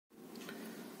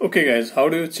Okay guys, how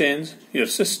do you change your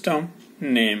system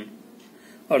name,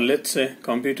 or let's say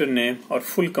computer name or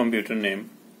full computer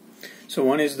name? So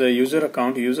one is the user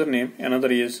account username,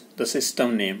 another is the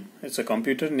system name. It's a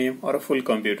computer name or a full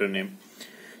computer name.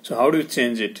 So how do you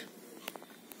change it?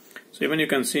 So even you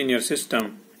can see in your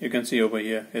system, you can see over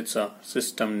here it's a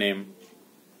system name.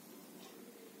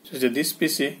 So this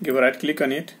PC, give a right click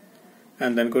on it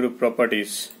and then go to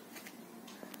properties.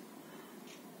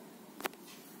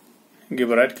 Give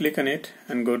a right click on it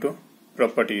and go to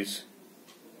properties.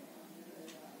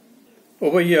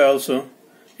 Over here also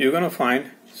you're gonna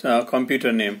find a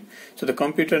computer name. So the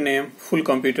computer name, full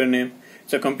computer name,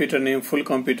 it's a computer name, full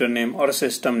computer name or a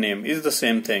system name is the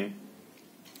same thing.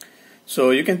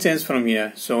 So you can change from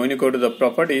here. So when you go to the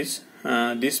properties,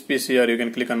 this PC, or you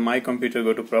can click on my computer,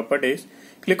 go to properties,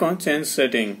 click on change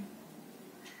setting,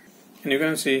 and you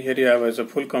can see here you have as a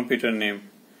full computer name.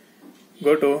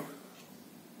 Go to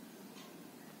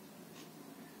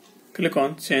click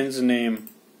on change name,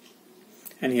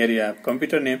 and here you have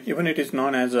computer name, even it is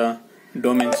known as a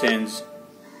domain change.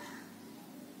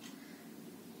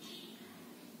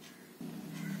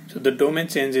 So the domain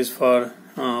change is for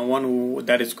one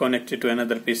that is connected to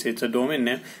another PC. It's a domain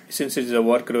name. Since it is a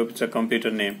work group, it's a computer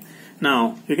name.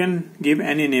 Now you can give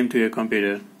any name to your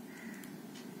computer.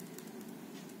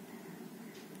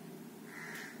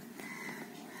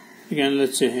 You can,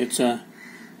 let's say it's a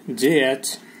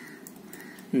JH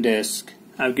desk.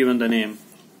 I've given the name,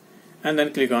 and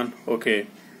then click on OK.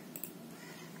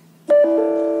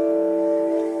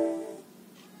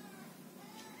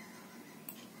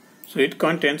 So it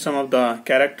contains some of the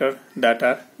characters that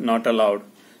are not allowed.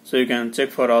 So you can check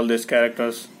for all these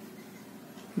characters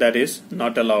that is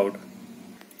not allowed.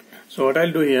 So what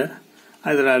I'll do here,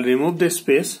 either I'll remove this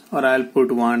space or I'll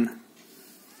put one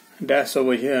dash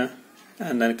over here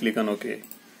and then click on OK.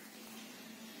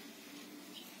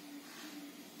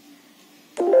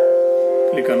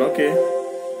 Click on OK.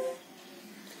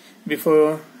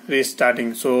 Before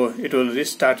restarting, so it will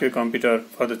restart your computer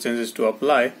for the changes to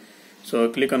apply.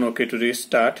 So click on OK to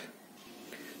restart.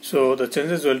 So the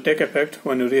changes will take effect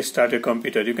when you restart your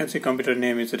computer. You can see computer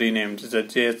name is renamed. It's a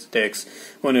JHDex.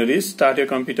 When you restart your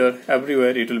computer,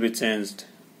 everywhere it will be changed.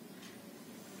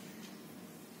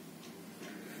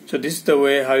 So this is the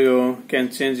way how you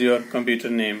can change your computer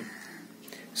name,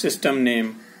 system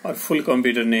name or full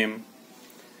computer name.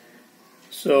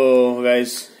 So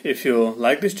guys, if you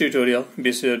like this tutorial,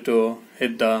 be sure to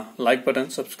hit the like button,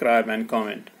 subscribe and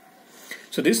comment.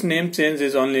 So this name change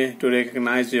is only to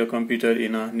recognize your computer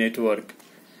in a network.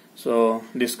 So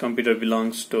this computer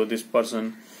belongs to this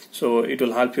person. So it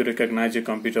will help you recognize your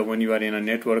computer when you are in a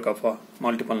network of a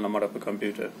multiple number of a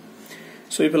computer.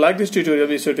 So if you like this tutorial,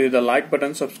 be sure to hit the like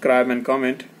button, subscribe and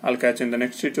comment. I'll catch you in the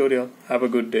next tutorial. Have a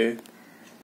good day.